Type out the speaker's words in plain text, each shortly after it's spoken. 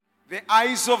The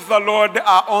eyes of the Lord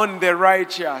are on the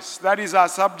righteous. That is our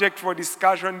subject for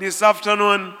discussion this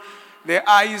afternoon. The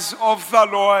eyes of the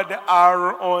Lord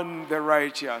are on the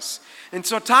righteous. And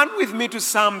so turn with me to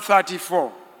Psalm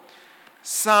 34.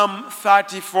 Psalm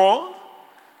 34.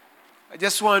 I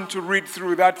just want to read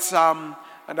through that psalm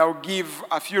and I'll give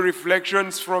a few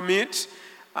reflections from it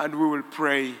and we will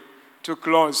pray to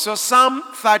close. So Psalm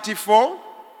 34.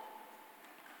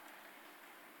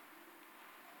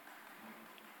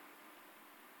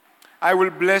 I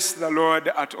will bless the Lord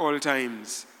at all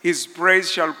times. His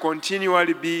praise shall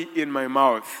continually be in my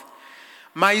mouth.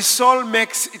 My soul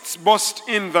makes its boast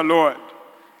in the Lord.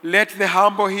 Let the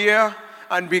humble hear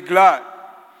and be glad.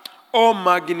 Oh,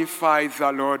 magnify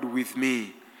the Lord with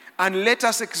me, and let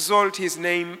us exalt his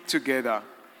name together.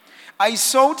 I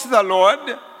sought the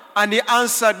Lord, and he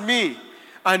answered me,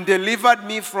 and delivered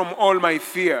me from all my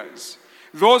fears.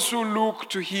 Those who look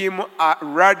to him are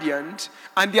radiant,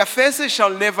 and their faces shall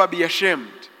never be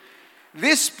ashamed.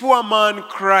 This poor man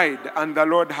cried, and the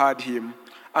Lord heard him,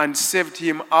 and saved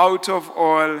him out of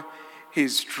all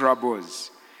his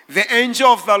troubles. The angel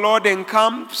of the Lord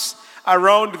encamps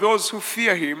around those who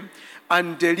fear him,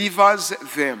 and delivers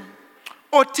them.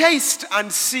 Oh, taste and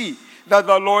see that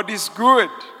the Lord is good.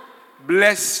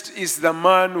 Blessed is the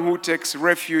man who takes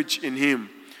refuge in him.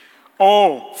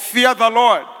 Oh, fear the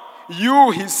Lord,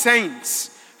 you his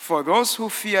saints, for those who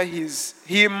fear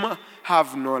him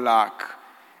have no lack.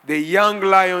 The young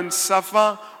lions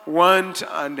suffer want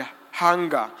and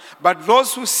hunger, but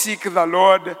those who seek the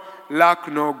Lord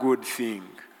lack no good thing.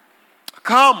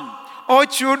 Come, O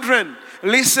children,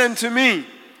 listen to me.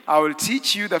 I will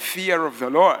teach you the fear of the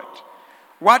Lord.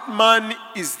 What man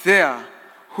is there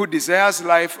who desires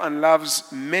life and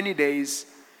loves many days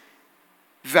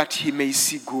that he may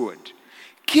see good?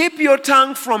 Keep your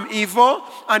tongue from evil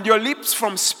and your lips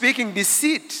from speaking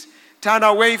deceit. Turn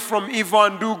away from evil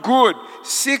and do good.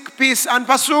 Seek peace and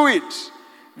pursue it.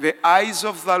 The eyes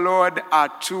of the Lord are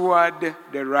toward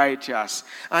the righteous,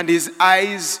 and his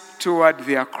eyes toward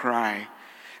their cry.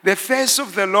 The face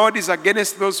of the Lord is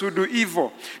against those who do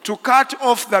evil, to cut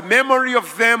off the memory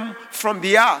of them from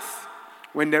the earth.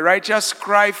 When the righteous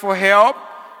cry for help,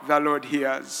 the Lord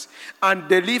hears and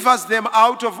delivers them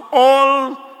out of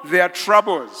all their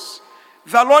troubles.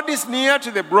 The Lord is near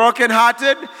to the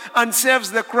brokenhearted and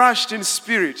saves the crushed in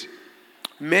spirit.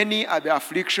 Many are the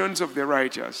afflictions of the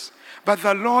righteous, but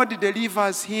the Lord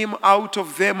delivers him out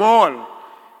of them all.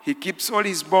 He keeps all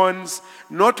his bonds,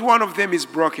 not one of them is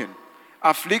broken.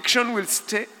 Affliction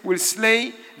will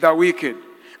slay the wicked,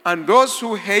 and those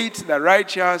who hate the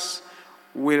righteous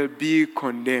will be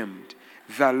condemned.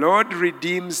 The Lord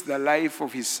redeems the life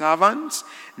of his servants.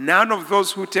 None of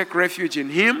those who take refuge in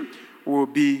him will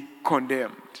be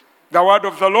condemned. The word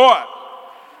of the Lord.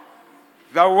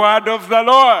 The word of the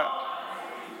Lord.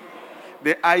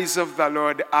 The eyes of the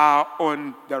Lord are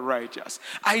on the righteous.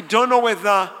 I don't know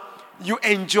whether you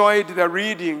enjoyed the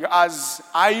reading as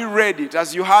I read it,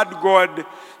 as you heard God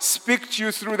speak to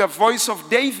you through the voice of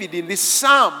David in this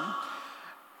psalm,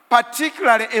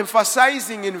 particularly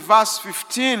emphasizing in verse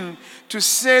 15 to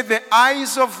say the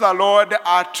eyes of the Lord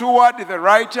are toward the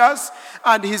righteous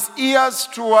and his ears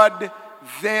toward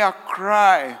their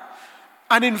cry.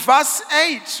 And in verse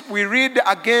 8, we read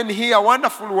again here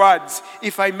wonderful words.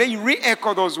 If I may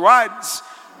re-echo those words,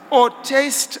 oh,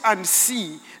 taste and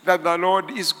see that the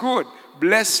Lord is good.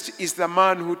 Blessed is the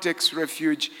man who takes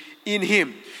refuge in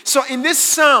him. So in this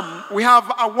psalm, we have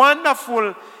a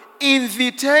wonderful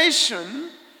invitation,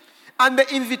 and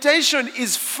the invitation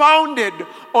is founded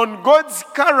on God's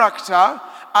character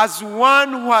as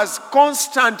one who has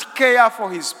constant care for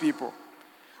his people.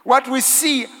 What we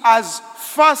see as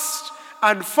first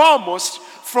and foremost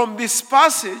from this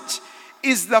passage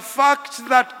is the fact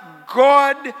that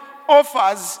God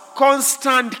offers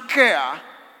constant care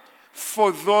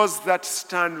for those that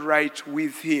stand right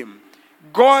with him.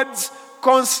 God's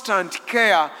constant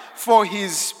care for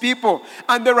his people.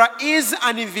 And there is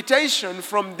an invitation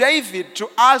from David to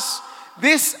us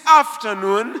this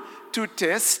afternoon to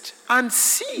taste and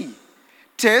see.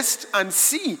 Taste and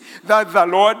see that the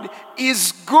Lord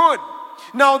is good.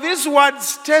 Now, these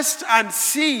words, taste and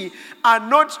see, are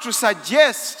not to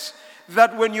suggest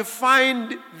that when you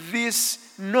find this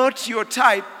not your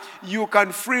type, you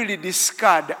can freely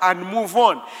discard and move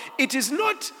on. It is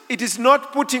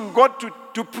not putting God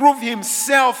to prove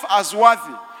himself as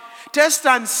worthy. Taste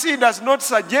and see does not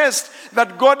suggest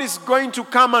that God is going to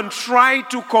come and try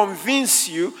to convince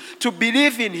you to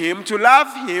believe in him, to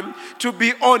love him, to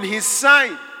be on his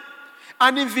side.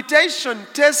 An invitation,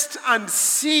 taste and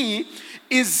see,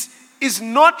 is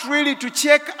not really to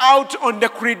check out on the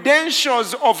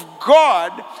credentials of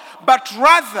God, but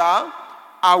rather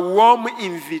a warm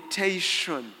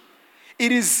invitation.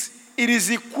 It is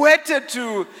equated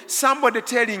to somebody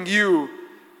telling you,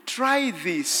 try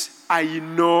this, I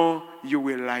know you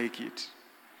will like it.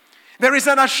 There is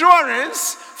an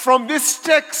assurance from this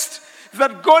text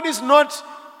that God is not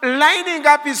lining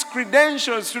up his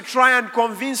credentials to try and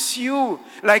convince you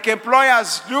like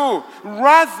employers do.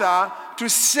 Rather, to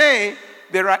say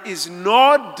there is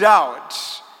no doubt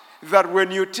that when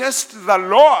you test the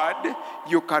Lord,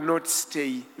 you cannot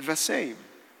stay the same.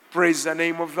 Praise the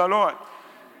name of the Lord.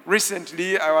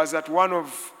 Recently, I was at one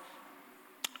of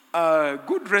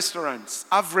good restaurants,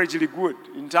 averagely good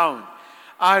in town.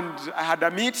 And I had a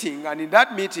meeting, and in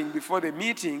that meeting, before the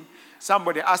meeting,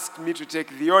 somebody asked me to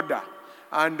take the order.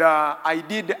 And I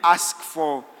did ask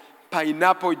for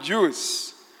pineapple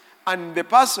juice. And the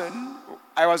person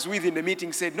I was with in the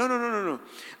meeting said, no.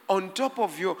 On top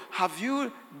of have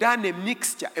you done a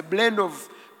mixture, a blend of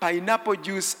pineapple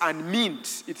juice and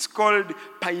mint? It's called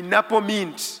pineapple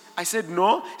mint. I said,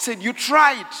 no. He said, you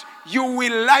try it. You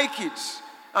will like it.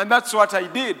 And that's what I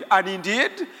did. And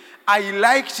indeed, I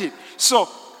liked it. So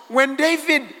when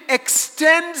David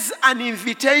extends an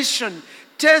invitation,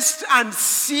 test and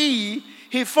see,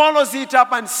 he follows it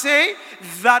up and say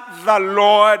that the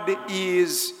Lord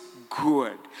is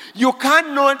good. You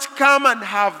cannot come and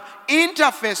have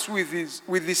interface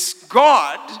with this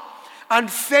God and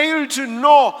fail to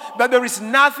know that there is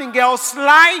nothing else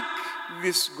like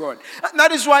this God. And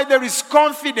that is why there is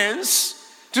confidence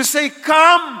to say,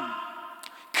 come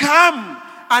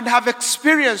and have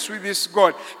experience with this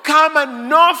God. Come and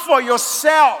know for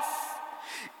yourself.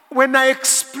 When I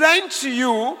explain to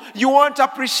you, you won't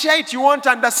appreciate, you won't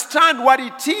understand what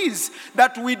it is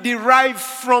that we derive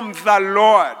from the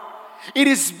Lord. It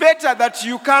is better that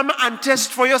you come and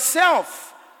test for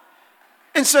yourself.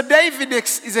 And so David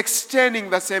is extending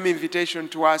the same invitation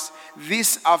to us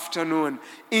this afternoon,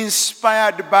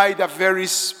 inspired by the very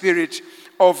Spirit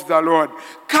of the Lord.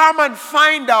 Come and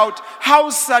find out how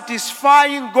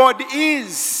satisfying God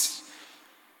is.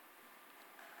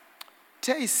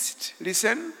 Taste,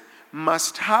 listen,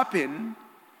 must happen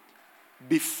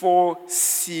before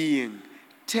seeing.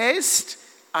 Taste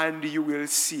and you will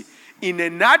see. In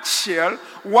a nutshell,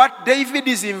 what David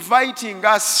is inviting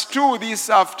us to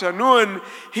this afternoon,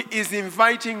 he is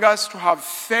inviting us to have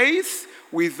faith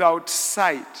without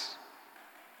sight.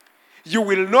 You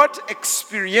will not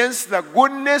experience the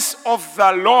goodness of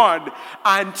the Lord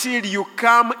until you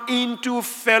come into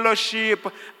fellowship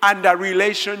and a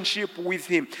relationship with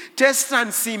him. Taste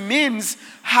and see means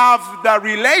have the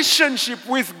relationship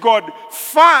with God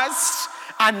first,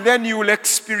 and then you will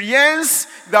experience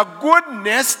the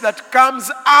goodness that comes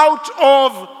out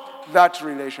of that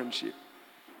relationship.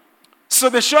 So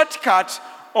the shortcut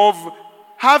of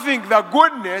having the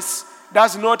goodness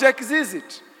does not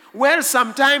exist. Well,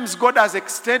 sometimes God has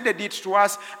extended it to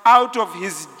us out of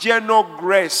his general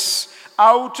grace,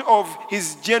 out of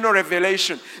his general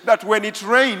revelation, that when it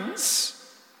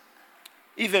rains,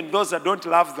 even those that don't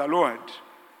love the Lord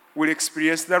will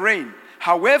experience the rain.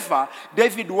 However,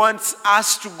 David wants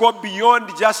us to go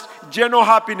beyond just general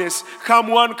happiness, come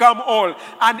one, come all,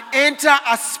 and enter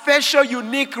a special,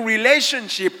 unique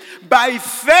relationship by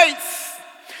faith.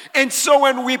 And so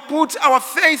when we put our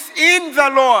faith in the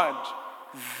Lord,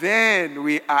 then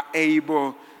we are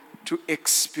able to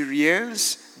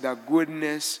experience the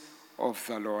goodness of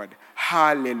the Lord.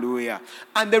 Hallelujah.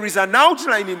 And there is an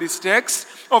outline in this text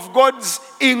of God's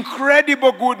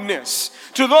incredible goodness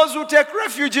to those who take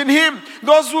refuge in him,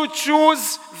 those who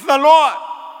choose the Lord.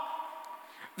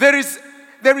 There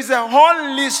is a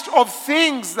whole list of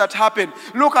things that happen.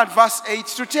 Look at verse 8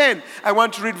 to 10. I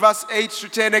want to read verse 8 to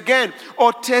 10 again.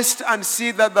 Oh, taste and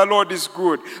see that the Lord is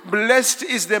good. Blessed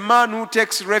is the man who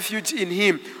takes refuge in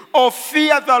him. Oh,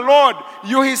 fear the Lord,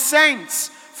 you his saints,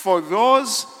 for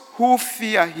those who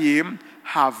fear him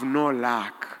have no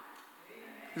lack.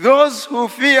 Those who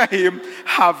fear him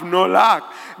have no lack.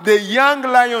 The young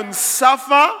lions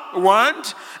suffer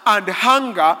want and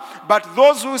hunger, but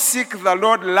those who seek the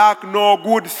Lord lack no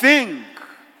good thing.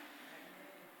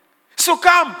 So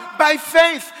come by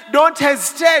faith. Don't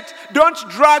hesitate. Don't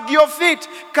drag your feet.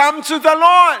 Come to the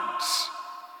Lord.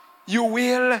 You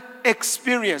will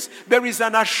experience. There is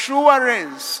an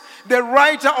assurance. The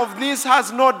writer of this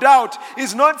has no doubt.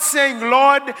 He's not saying,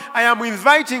 Lord, I am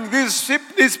inviting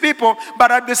these people,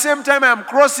 but at the same time I am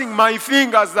crossing my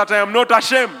fingers that I am not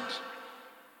ashamed.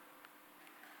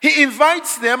 He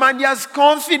invites them and he has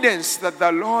confidence that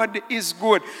the Lord is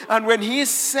good. And when he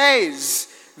says,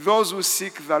 those who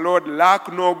seek the Lord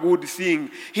lack no good thing,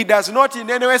 he does not in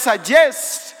any way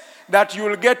suggest that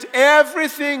you'll get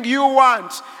everything you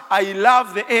want. I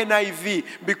love the NIV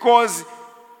because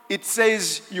it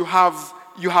says you have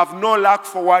no lack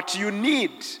for what you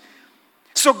need.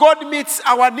 So God meets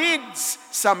our needs.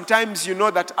 Sometimes you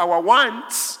know that our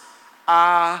wants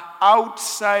are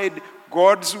outside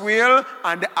God's will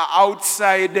and are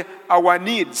outside our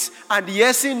needs. And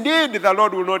yes, indeed, the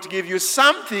Lord will not give you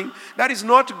something that is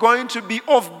not going to be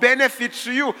of benefit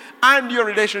to you and your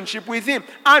relationship with Him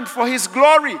and for His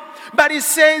glory. But He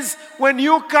says, when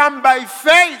you come by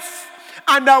faith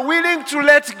and are willing to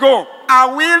let go,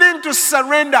 are willing to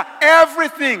surrender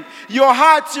everything, your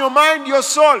heart, your mind, your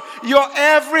soul, your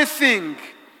everything,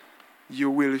 you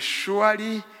will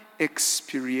surely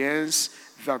experience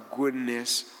the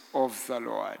goodness of the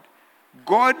Lord.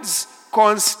 God's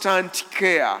constant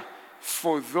care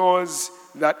for those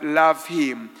that love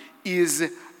Him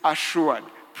is assured.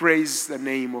 Praise the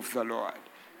name of the Lord.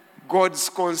 God's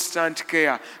constant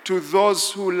care to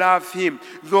those who love Him,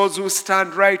 those who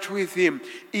stand right with Him,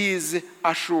 is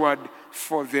assured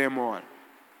for them all.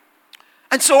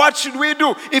 And so what should we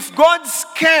do? If God's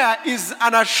care is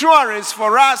an assurance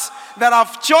for us that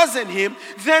have chosen Him,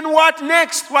 then what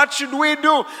next? What should we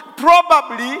do?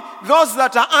 Probably those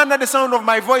that are under the sound of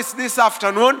my voice this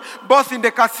afternoon, both in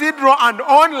the cathedral and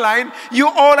online, you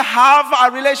all have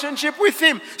a relationship with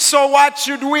Him. So what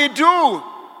should we do?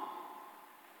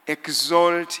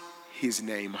 Exalt His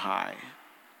name high.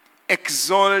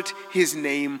 Exalt His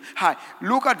name high.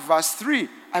 Look at verse 3.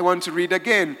 I want to read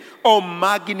again. Oh,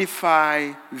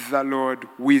 magnify the Lord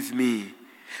with me,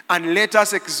 and let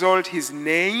us exalt His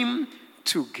name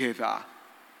together.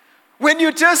 When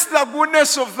you taste the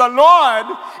goodness of the Lord,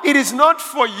 it is not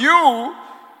for you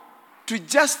to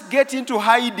just get into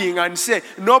hiding and say,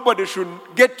 nobody should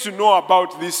get to know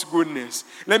about this goodness.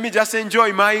 Let me just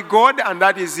enjoy my God, and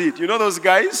that is it. You know those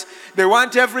guys? They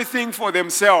want everything for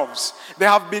themselves. They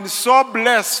have been so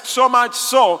blessed, so much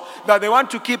so, that they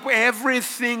want to keep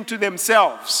everything to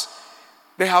themselves.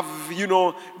 They have,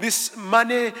 this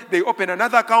money, they open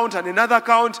another account and another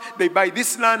account, they buy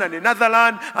this land and another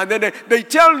land, and then they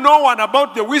tell no one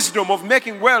about the wisdom of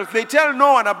making wealth. They tell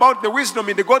no one about the wisdom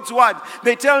in the God's word.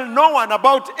 They tell no one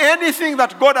about anything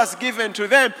that God has given to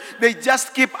them. They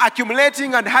just keep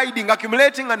accumulating and hiding,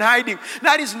 accumulating and hiding.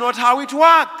 That is not how it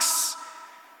works.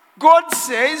 God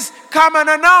says, come and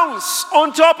announce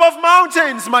on top of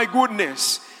mountains my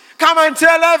goodness. Come and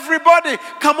tell everybody,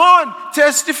 come on,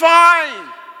 testify.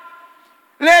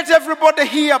 Let everybody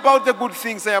hear about the good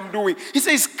things I am doing. He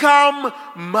says, come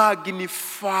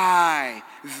magnify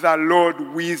the Lord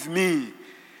with me.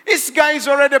 This guy is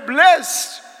already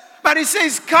blessed. But he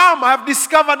says, come, I have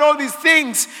discovered all these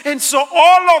things. And so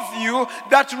all of you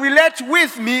that relate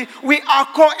with me, we are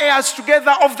co-heirs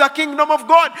together of the kingdom of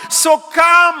God. So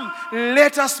come,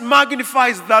 let us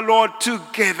magnify the Lord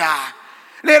together.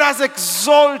 Let us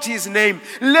exalt His name.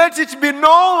 Let it be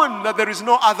known that there is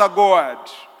no other God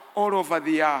all over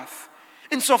the earth.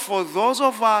 And so for those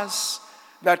of us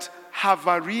that have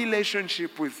a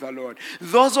relationship with the Lord,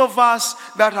 those of us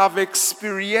that have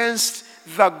experienced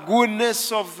the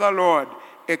goodness of the Lord,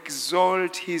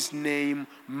 exalt His name,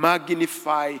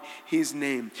 magnify His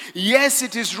name. Yes,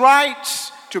 it is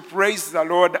right to praise the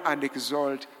Lord and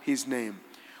exalt His name.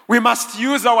 We must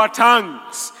use our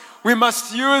tongues. We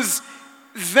must use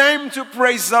them to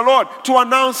praise the Lord, to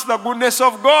announce the goodness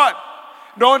of God.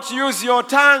 Don't use your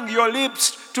tongue, your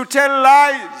lips, to tell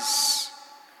lies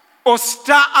or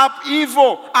stir up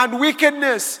evil and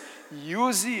wickedness.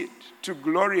 Use it to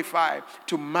glorify,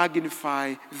 to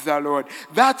magnify the Lord.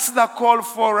 That's the call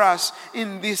for us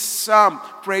in this psalm.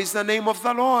 Praise the name of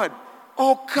the Lord.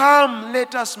 Oh, come,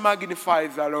 let us magnify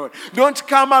the Lord. Don't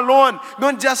come alone.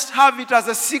 Don't just have it as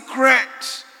a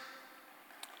secret.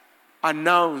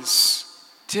 Announce,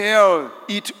 tell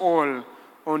it all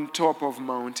on top of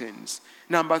mountains.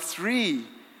 Number 3,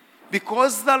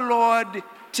 because the Lord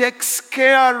takes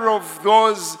care of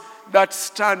those that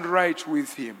stand right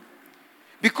with Him.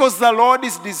 Because the Lord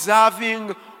is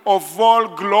deserving of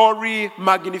all glory,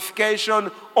 magnification,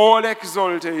 all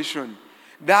exaltation.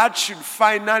 That should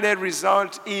finally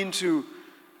result into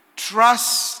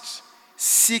trust,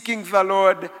 seeking the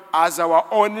Lord as our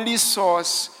only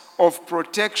source of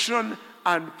protection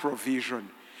and provision.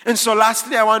 And so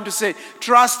lastly, I want to say,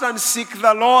 trust and seek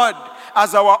the Lord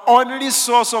as our only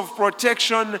source of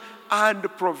protection and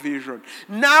provision.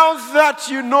 Now that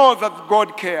you know that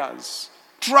God cares,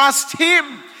 trust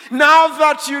Him. Now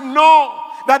that you know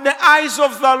that the eyes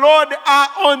of the Lord are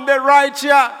on the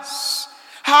righteous,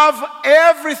 have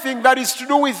everything that is to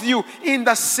do with you in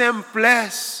the same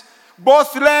place.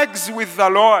 Both legs with the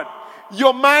Lord,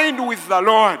 your mind with the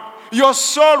Lord, your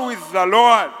soul with the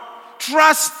Lord.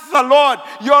 Trust the Lord.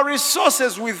 Your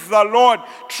resources with the Lord.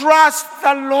 Trust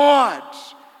the Lord.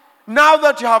 Now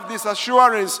that you have this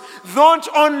assurance, don't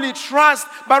only trust,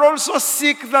 but also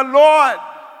seek the Lord.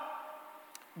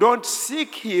 Don't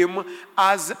seek Him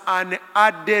as an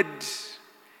added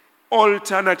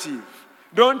alternative.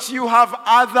 Don't you have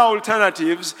other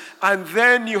alternatives and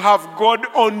then you have God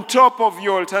on top of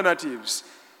your alternatives.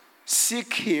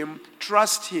 Seek Him,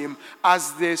 trust Him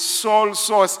as the sole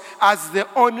source, as the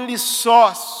only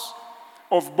source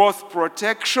of both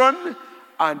protection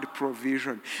and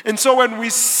provision. And so when we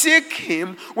seek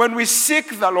Him, when we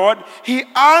seek the Lord, He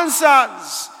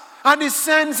answers and He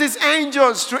sends His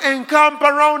angels to encamp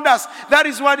around us. That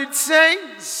is what it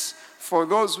says. For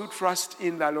those who trust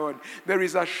in the Lord, there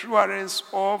is assurance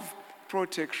of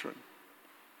protection.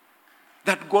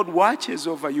 That God watches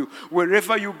over you.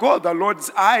 Wherever you go, the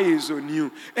Lord's eye is on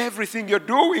you. Everything you're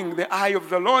doing, the eye of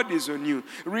the Lord is on you.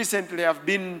 Recently, I've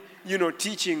been,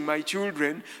 teaching my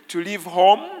children to leave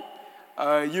home,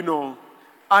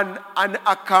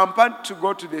 unaccompanied to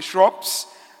go to the shops,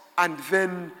 and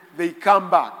then they come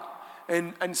back.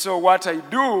 And so what I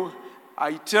do,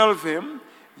 I tell them,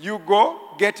 you go,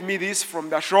 get me this from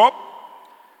the shop,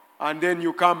 and then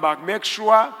you come back. Make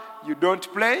sure you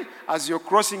don't play. As you're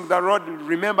crossing the road,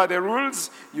 remember the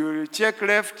rules. You check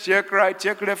left, check right,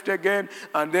 check left again,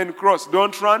 and then cross.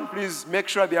 Don't run. Please make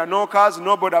sure there are no cars,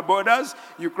 no border borders.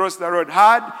 You cross the road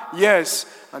hard, yes.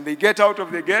 And they get out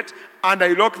of the gate, and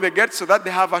I lock the gate so that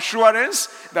they have assurance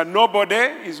that nobody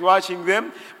is watching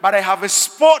them. But I have a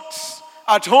spot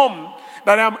at home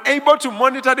that I'm able to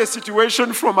monitor the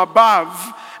situation from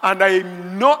above, and I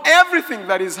know everything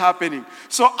that is happening.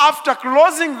 So after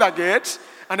closing the gate,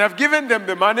 and I've given them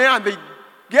the money, and they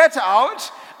get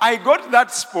out, I got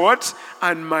that spot,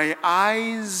 and my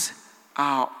eyes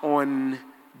are on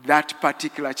that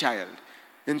particular child.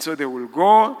 And so they will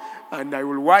go, and I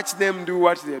will watch them do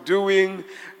what they're doing,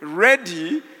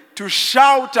 ready to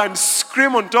shout and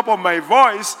scream on top of my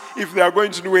voice if they are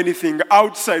going to do anything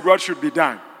outside what should be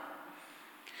done.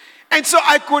 And so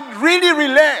I could really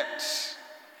relate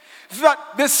that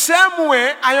the same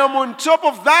way I am on top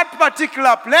of that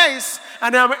particular place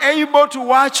and I'm able to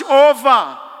watch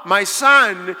over my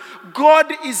son,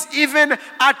 God is even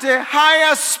at a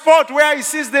higher spot where He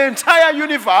sees the entire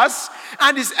universe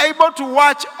and is able to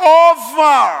watch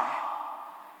over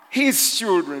His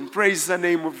children. Praise the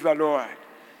name of the Lord.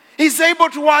 He's able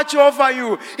to watch over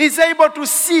you. He's able to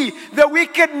see the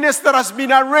wickedness that has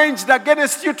been arranged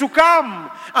against you to come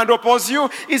and oppose you.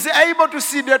 He's able to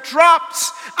see the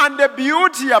traps, and the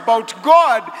beauty about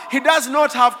God. He does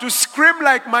not have to scream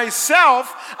like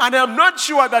myself, and I'm not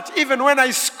sure that even when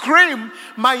I scream,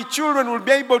 my children will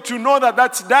be able to know that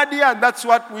that's daddy and that's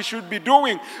what we should be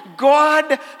doing.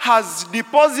 God has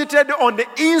deposited on the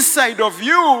inside of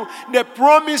you the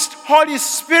promised Holy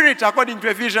Spirit, according to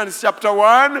Ephesians chapter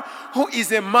 1, who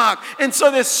is a mark. And so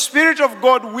the Spirit of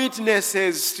God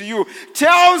witnesses to you,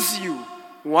 tells you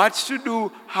what to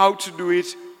do, how to do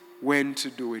it, when to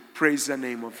do it. Praise the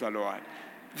name of the Lord.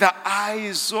 The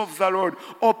eyes of the Lord.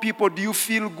 Oh, people, do you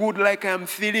feel good like I'm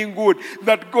feeling good?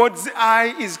 That God's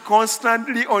eye is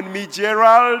constantly on me,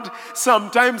 Gerald.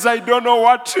 Sometimes I don't know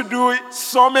what to do.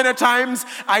 So many times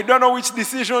I don't know which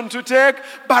decision to take.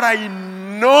 But I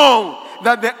know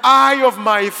that the eye of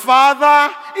my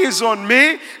Father is on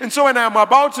me. And so when I'm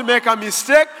about to make a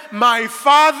mistake, my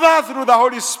Father, through the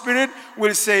Holy Spirit,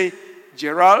 will say,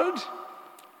 Gerald,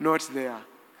 not there.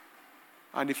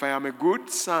 And if I am a good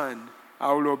son,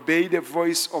 I will obey the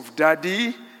voice of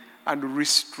daddy and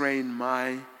restrain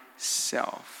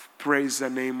myself. Praise the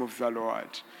name of the Lord.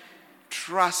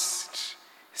 Trust,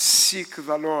 seek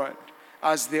the Lord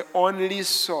as the only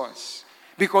source,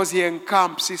 because He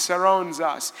encamps, He surrounds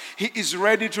us. He is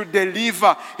ready to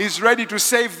deliver. He's ready to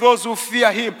save those who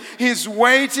fear Him. He's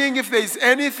waiting. If there is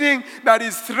anything that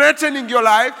is threatening your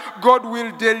life, God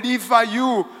will deliver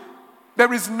you.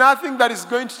 There is nothing that is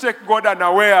going to take God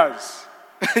unawares.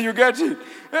 You get it?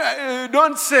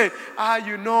 Don't say,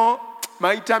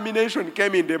 my termination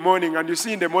came in the morning, and you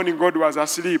see in the morning God was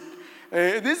asleep.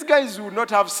 These guys would not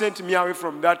have sent me away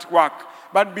from that work.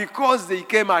 But because they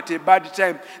came at a bad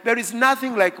time, there is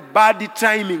nothing like bad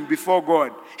timing before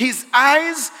God. His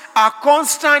eyes are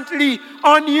constantly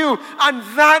on you, and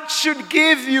that should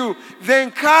give you the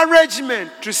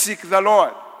encouragement to seek the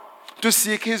Lord, to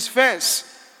seek His face.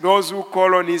 Those who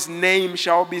call on His name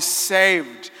shall be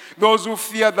saved. Those who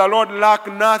fear the Lord lack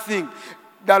nothing.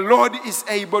 The Lord is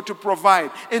able to provide.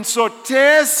 And so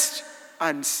taste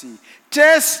and see.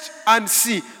 Taste and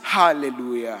see.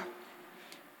 Hallelujah.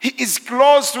 He is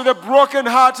close to the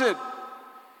brokenhearted.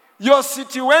 Your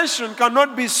situation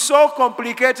cannot be so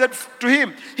complicated to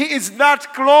him. He is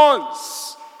that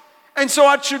close. And so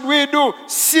what should we do?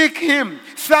 Seek him,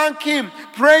 thank him,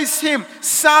 praise him,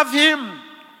 serve him.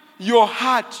 Your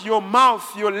heart, your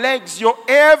mouth, your legs, your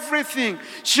everything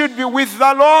should be with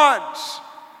the Lord.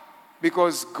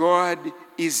 Because God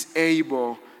is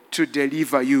able to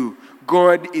deliver you.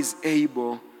 God is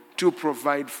able to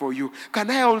provide for you.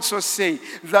 Can I also say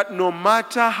that no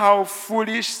matter how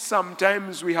foolish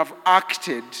sometimes we have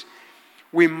acted,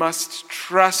 we must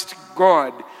trust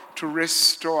God to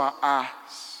restore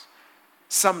us.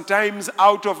 Sometimes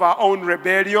out of our own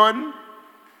rebellion,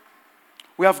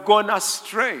 we have gone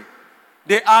astray.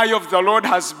 The eye of the Lord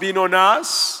has been on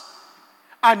us.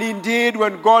 And indeed,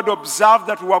 when God observed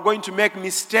that we were going to make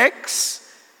mistakes,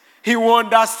 he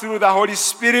warned us through the Holy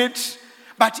Spirit.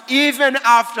 But even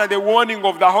after the warning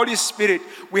of the Holy Spirit,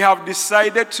 we have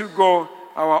decided to go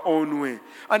our own way.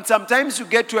 And sometimes you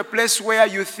get to a place where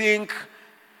you think,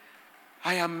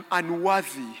 I am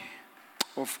unworthy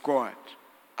of God.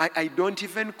 I don't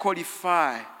even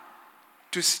qualify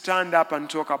to stand up and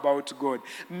talk about God.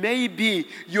 Maybe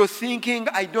you're thinking,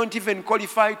 I don't even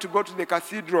qualify to go to the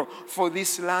cathedral for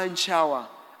this lunch hour.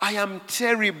 I am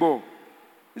terrible.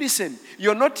 Listen,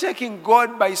 you're not taking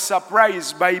God by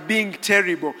surprise by being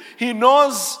terrible. He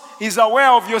knows, he's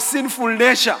aware of your sinful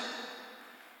nature.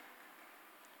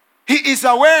 He is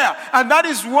aware, and that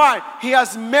is why he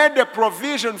has made a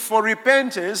provision for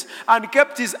repentance and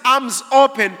kept his arms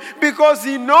open, because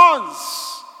he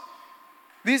knows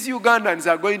these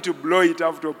Ugandans are going to blow it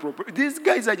out of proportion. These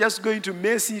guys are just going to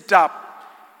mess it up.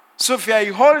 So if I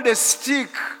hold a stick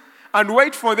and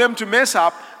wait for them to mess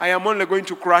up, I am only going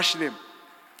to crush them.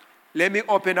 Let me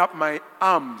open up my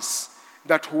arms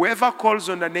that whoever calls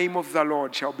on the name of the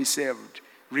Lord shall be saved,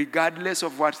 regardless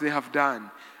of what they have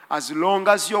done. As long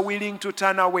as you're willing to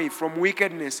turn away from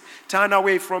wickedness, turn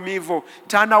away from evil,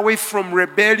 turn away from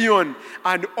rebellion,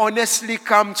 and honestly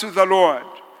come to the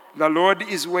Lord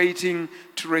is waiting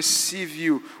to receive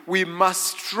you. We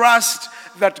must trust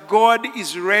that God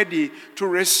is ready to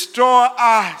restore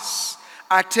us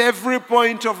at every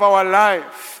point of our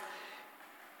life.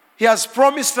 He has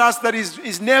promised us that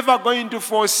He's never going to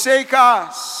forsake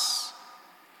us.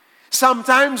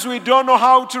 Sometimes we don't know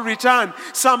how to return.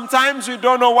 Sometimes we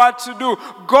don't know what to do.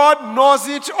 God knows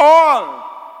it all.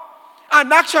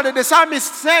 And actually the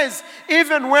psalmist says,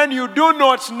 even when you do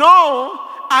not know,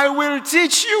 I will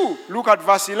teach you. Look at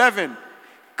verse 11.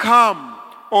 Come,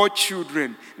 O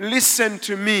children, listen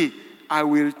to me. I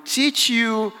will teach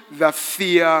you the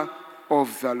fear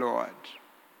of the Lord.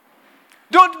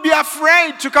 Don't be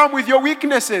afraid to come with your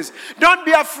weaknesses. Don't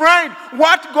be afraid.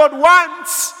 What God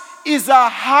wants is a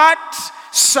heart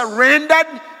surrendered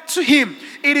to Him.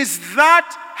 It is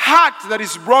that heart that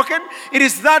is broken. It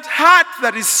is that heart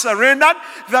that is surrendered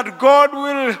that God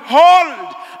will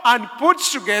hold and put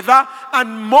together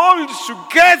and mold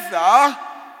together.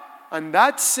 And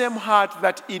that same heart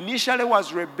that initially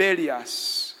was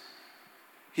rebellious,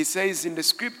 He says in the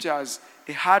scriptures,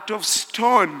 a heart of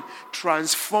stone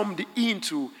transformed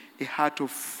into a heart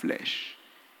of flesh.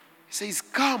 He says,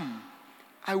 come,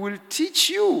 I will teach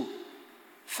you.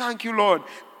 Thank you, Lord.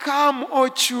 Come, O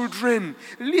children,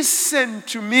 listen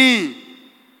to me.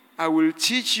 I will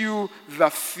teach you the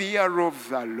fear of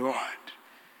the Lord.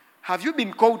 Have you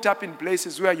been caught up in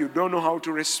places where you don't know how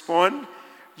to respond?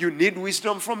 You need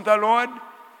wisdom from the Lord?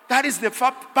 That is the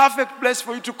perfect place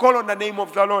for you to call on the name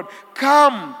of the Lord.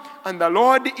 Come, and the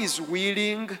Lord is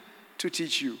willing to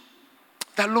teach you.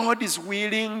 The Lord is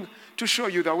willing to show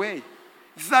you the way.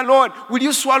 The Lord, will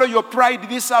you swallow your pride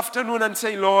this afternoon and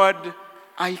say, Lord,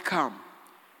 I come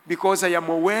because I am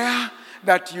aware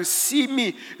that you see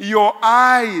me. Your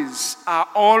eyes are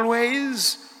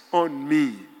always on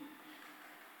me.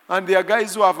 And there are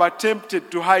guys who have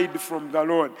attempted to hide from the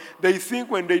Lord. They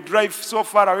think when they drive so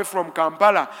far away from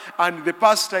Kampala and the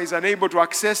pastor is unable to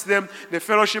access them, the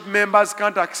fellowship members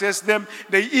can't access them,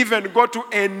 they even go to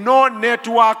a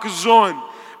no-network zone.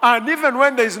 And even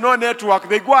when there is no network,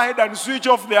 they go ahead and switch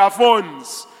off their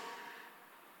phones.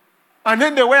 And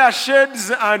then they wear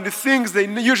shades and things they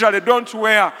usually don't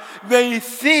wear. They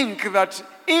think that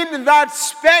in that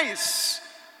space,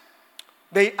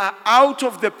 they are out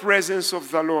of the presence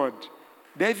of the Lord.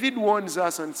 David warns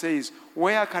us and says,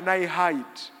 where can I hide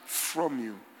from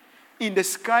you? In the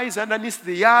skies, underneath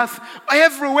the earth,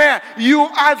 everywhere, you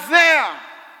are there.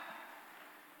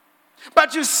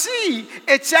 But you see,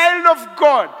 a child of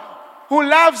God who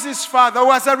loves his father,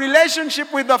 who has a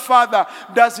relationship with the Father,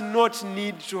 does not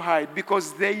need to hide,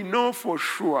 because they know for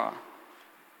sure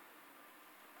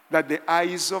that the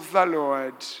eyes of the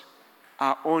Lord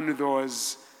are on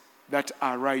those that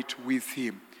are right with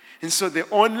him. And so the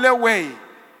only way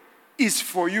is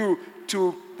for you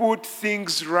to put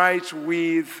things right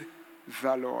with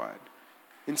the Lord.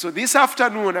 And so this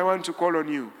afternoon, I want to call on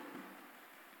you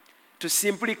to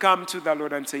simply come to the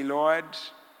Lord and say, Lord,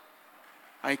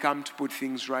 I come to put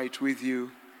things right with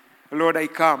you. Lord, I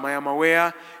come. I am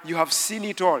aware you have seen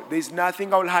it all. There is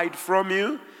nothing I will hide from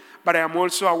you, but I am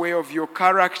also aware of your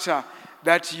character,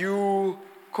 that you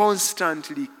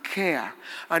constantly care.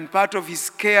 And part of his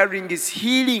caring is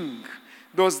healing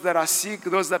those that are sick,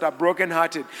 those that are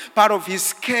brokenhearted. Part of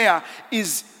his care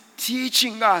is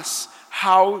teaching us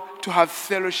how to have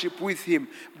fellowship with him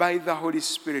by the Holy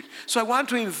Spirit. So I want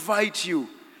to invite you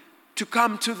to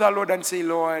come to the Lord and say,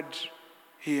 Lord,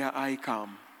 here I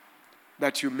come,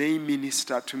 that you may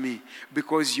minister to me,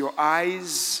 because your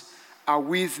eyes are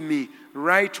with me,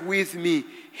 right with me,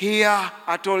 here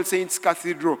at All Saints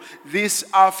Cathedral this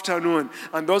afternoon.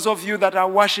 And those of you that are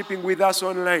worshiping with us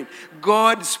online,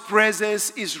 God's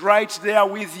presence is right there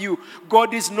with you.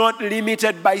 God is not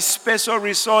limited by space or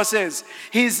resources.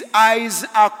 His eyes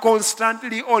are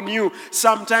constantly on you.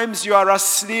 Sometimes you are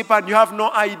asleep and you have no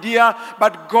idea,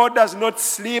 but God does not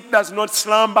sleep, does not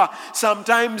slumber.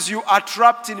 Sometimes you are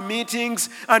trapped in meetings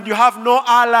and you have no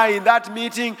ally in that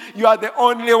meeting. You are the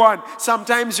only one.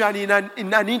 Sometimes you are in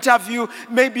an interview.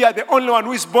 Maybe you are the only one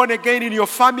who is born again in your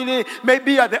family.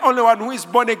 Maybe you are the only one who is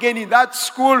born again in that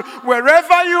school.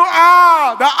 Wherever you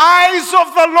are, the eyes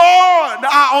of the Lord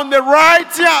are on the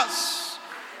righteous.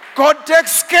 God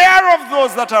takes care of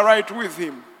those that are right with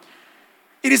him.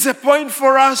 It is a point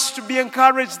for us to be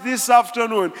encouraged this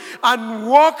afternoon and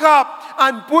walk up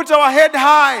and put our head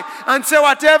high and say,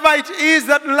 whatever it is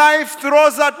that life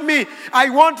throws at me,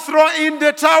 I won't throw in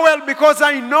the towel, because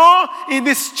I know in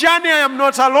this journey I am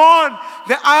not alone.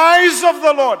 The eyes of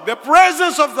the Lord, the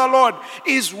presence of the Lord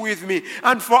is with me.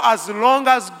 And for as long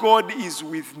as God is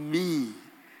with me,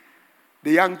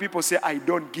 the young people say, I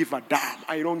don't give a damn.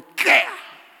 I don't care.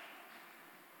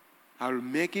 I'll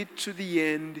make it to the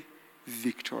end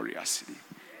victoriously.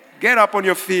 Get up on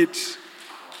your feet.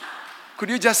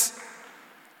 Could you just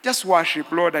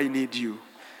worship? Lord, I need you.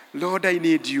 Lord, I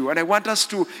need you. And I want us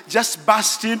to just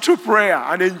burst into prayer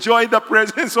and enjoy the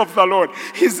presence of the Lord.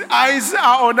 His eyes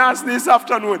are on us this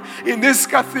afternoon in this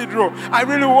cathedral. I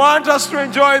really want us to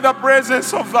enjoy the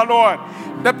presence of the Lord.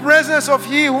 The presence of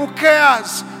He who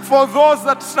cares for those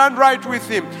that stand right with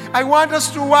Him. I want us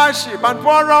to worship and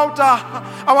pour out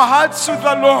our hearts to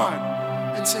the Lord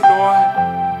and say,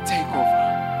 Lord, take over.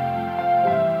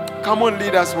 Come on,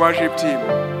 lead us, worship Him.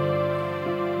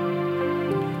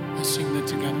 Let's sing that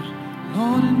together.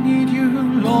 Lord, I need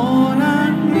you. Lord,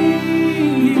 I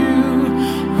need you.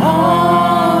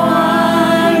 Oh,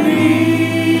 I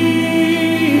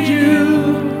need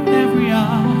you every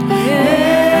hour.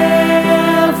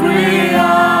 Every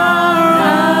hour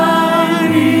I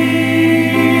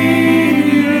need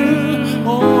you.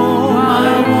 Oh,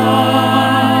 my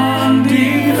one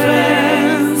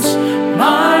defense,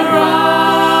 my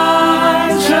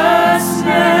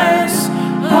righteousness.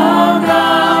 Oh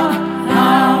God,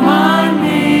 how I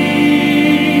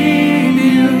need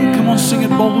you. Come on, sing it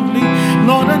boldly.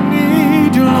 Lord, I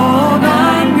need you. Lord,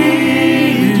 I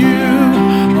need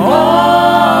you.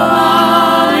 Oh,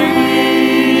 I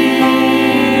need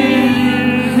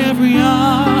every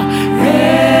hour.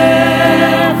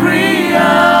 Every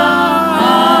hour I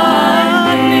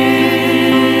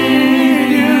need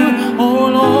you. Oh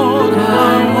Lord, I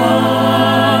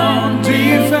want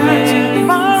defense,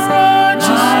 my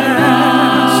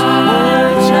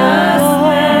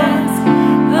righteousness.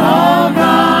 Oh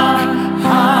God,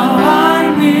 how I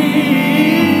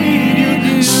need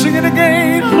you. Sing it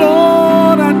again.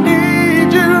 Lord, I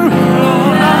need you.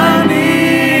 Lord, I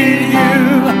need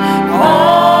you.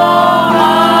 Oh,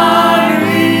 I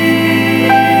need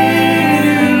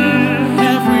you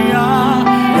every hour.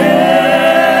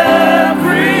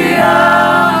 Every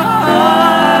hour I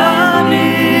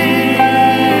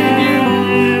need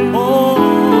you. Oh,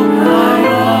 my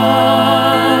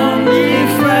own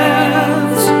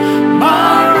defense,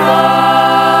 my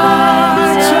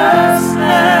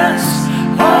righteousness.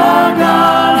 Oh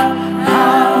God,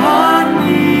 how I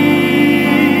need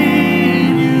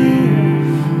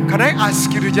you. Can I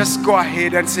ask you to just go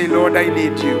ahead and say, Lord, I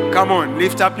need you? Come on,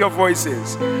 lift up your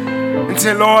voices and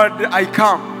say, Lord, I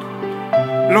come.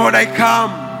 Lord, I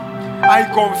come. I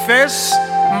confess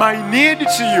my need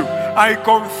to you. I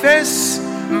confess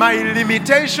my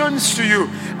limitations to you.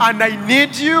 And I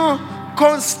need you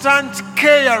constant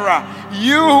carer,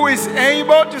 you who is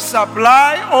able to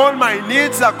supply all my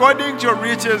needs according to your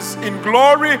riches in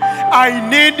glory. I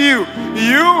need you.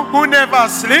 You who never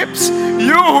sleeps,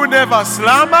 you who never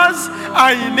slumbers,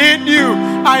 I need you.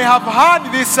 I have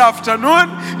heard this afternoon,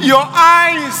 your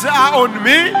eyes are on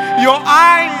me. Your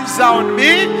eyes are on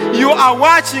me. You are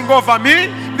watching over me.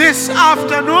 This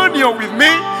afternoon, you're with me.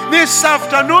 This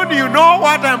afternoon, you know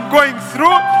what I'm going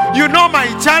through. You know my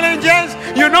challenges.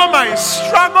 You know my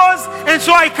struggles. And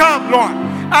so I come, Lord.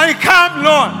 I come,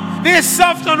 Lord. This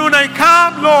afternoon, I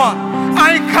come, Lord.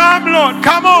 I come, Lord.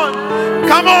 Come on.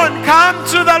 Come on. Come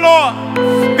to the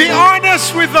Lord. Be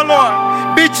honest with the Lord.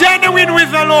 Be genuine with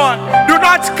the Lord. Do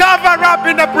not cover up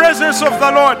in the presence of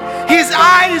the Lord. His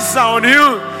eyes are on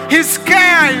you. His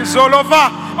care is all over.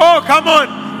 Oh, come on.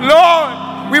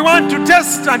 Lord, we want to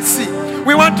test and see.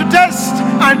 We want to test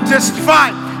and testify.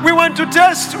 We want to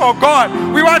test, oh God.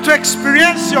 We want to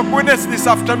experience your goodness this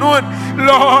afternoon.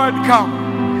 Lord,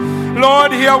 come.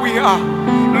 Lord, here we are.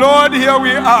 Lord, here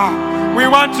we are. We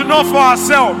want to know for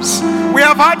ourselves. We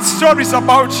have had stories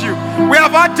about you. We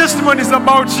have had testimonies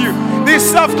about you.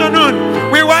 This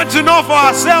afternoon, we want to know for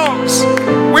ourselves.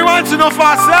 We want to know for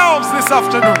ourselves this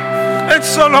afternoon. And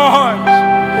so, Lord,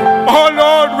 oh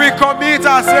Lord, we commit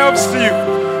ourselves to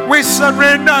you. We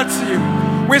surrender to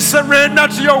you. We surrender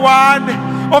to your word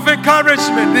of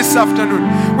encouragement this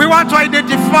afternoon. We want to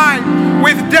identify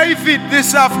with David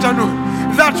this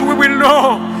afternoon, that we will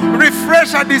know,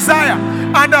 refresh our desire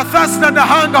and a thirst and a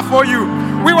hunger for you.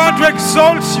 We want to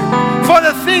exalt you for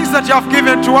the things that you have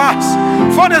given to us,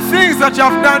 for the things that you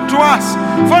have done to us,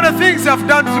 for the things you have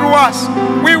done through us.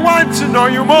 We want to know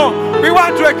you more. We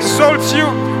want to exalt you.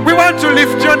 We want to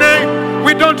lift your name.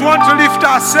 We don't want to lift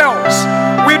ourselves.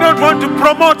 We don't want to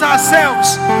promote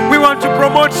ourselves. We want to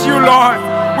promote you, Lord.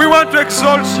 We want to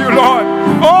exalt you, Lord.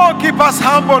 Oh, keep us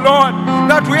humble, Lord,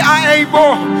 that we are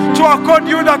able to accord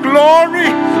you the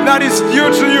glory that is due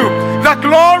to you. The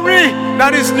glory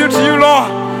that is due to you,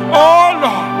 Lord. Oh,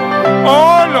 Lord.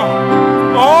 Oh, Lord.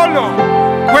 Oh, Lord.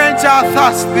 Quench our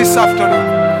thirst this afternoon.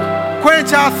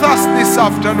 Quench our thirst this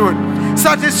afternoon.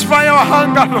 Satisfy our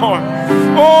hunger, Lord.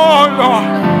 Oh, Lord.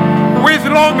 With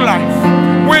long life,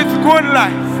 with good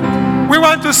life. We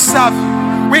want to serve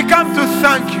you. We come to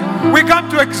thank you. We come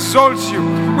to exalt you.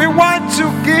 We want to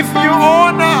give you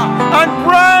honor and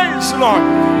praise, Lord.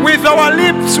 With our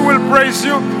lips we'll praise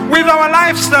you. With our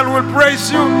lifestyle we'll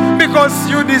praise you, because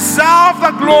you deserve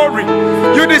the glory.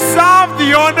 You deserve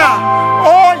the honor.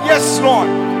 Oh, yes, Lord.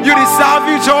 You deserve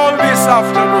it all this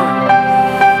afternoon.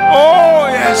 Oh,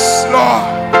 yes,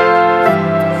 Lord.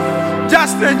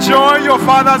 Just enjoy your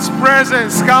Father's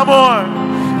presence. Come on.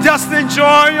 Just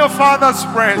enjoy your Father's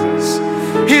presence.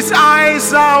 His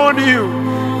eyes are on you.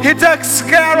 He takes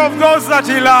care of those that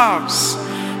he loves.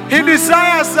 He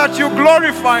desires that you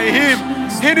glorify him.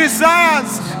 He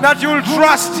desires that you'll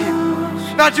trust him.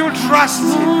 That you'll trust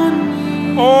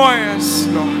him. Oh, yes,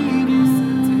 Lord.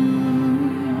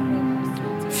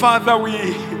 Father,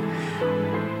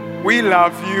 we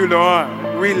love you,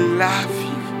 Lord. We love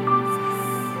you.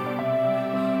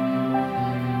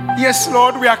 Yes,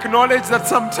 Lord, we acknowledge that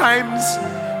sometimes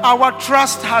our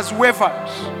trust has wavered.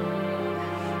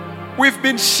 We've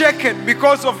been shaken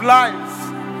because of life.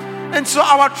 And so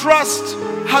our trust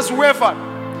has wavered.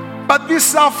 But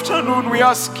this afternoon we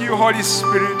ask you, Holy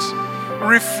Spirit,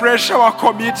 refresh our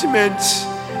commitment.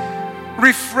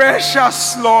 Refresh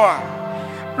us, Lord.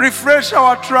 Refresh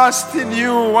our trust in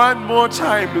you one more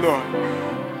time,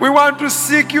 Lord. We want to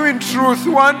seek you in truth.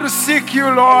 We want to seek you,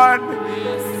 Lord.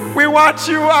 We want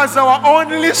you as our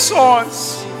only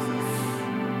source.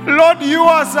 Lord, you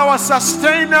as our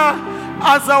sustainer,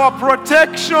 as our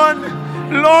protection,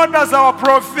 Lord, as our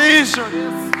provision.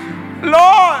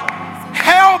 Lord,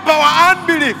 help our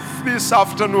unbelief this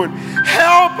afternoon.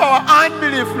 Help our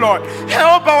unbelief, Lord.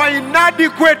 Help our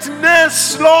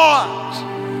inadequateness, Lord.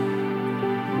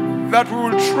 That we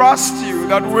will trust you,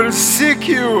 that we will seek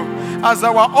you as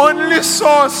our only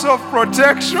source of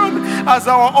protection, as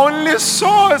our only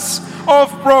source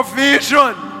of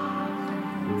provision.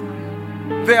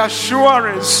 The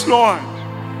assurance, Lord,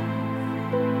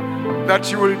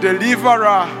 that you will deliver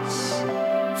us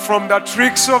from the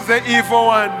tricks of the evil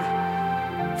one,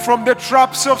 from the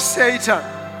traps of Satan,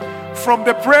 from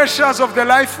the pressures of the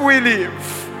life we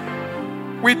live.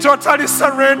 We totally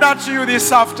surrender to you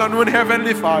this afternoon,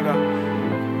 Heavenly Father,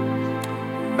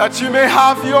 that you may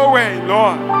have your way,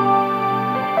 Lord.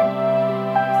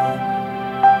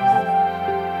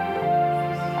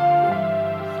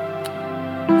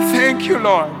 Thank you,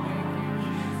 Lord.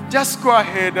 Just go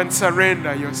ahead and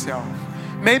surrender yourself.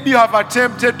 Maybe you have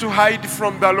attempted to hide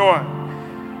from the Lord.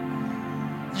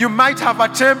 you might have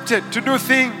attempted to do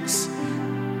things.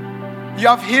 You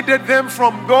have hidden them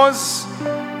from those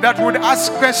that would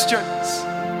ask questions.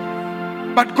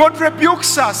 But God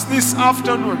rebukes us this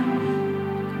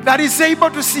afternoon that He's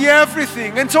able to see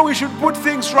everything, and so we should put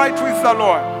things right with the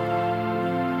Lord.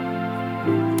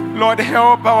 Lord,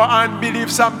 help our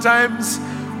unbelief. Sometimes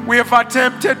we have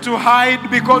attempted to hide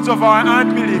because of our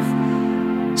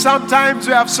unbelief. Sometimes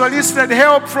we have solicited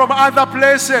help from other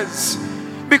places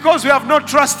because we have not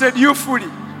trusted you fully.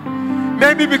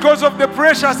 Maybe because of the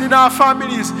pressures in our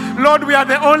families. Lord, we are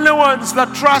the only ones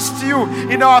that trust you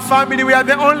in our family. We are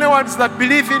the only ones that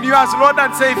believe in you as Lord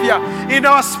and Savior in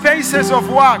our spaces of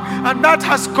work. And that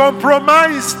has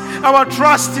compromised our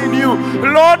trust in you.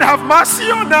 Lord, have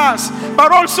mercy on us,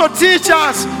 but also teach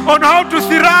us on how to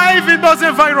thrive in those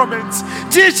environments.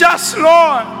 Teach us,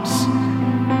 Lord,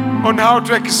 on how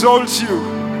to exalt you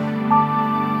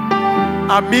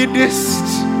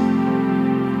amidst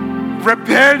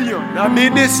rebellion,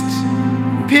 amidst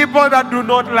people that do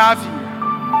not love you.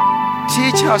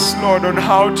 Teach us, Lord, on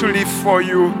how to live for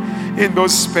you in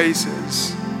those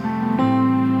spaces.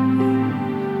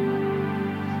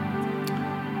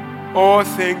 Oh,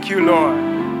 thank you, Lord.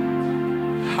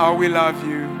 How we love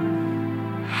you,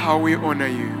 how we honor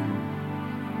you.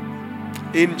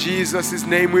 In Jesus'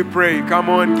 name we pray. Come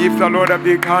on, give the Lord a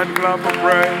big hand clap of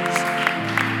praise.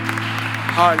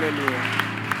 Hallelujah.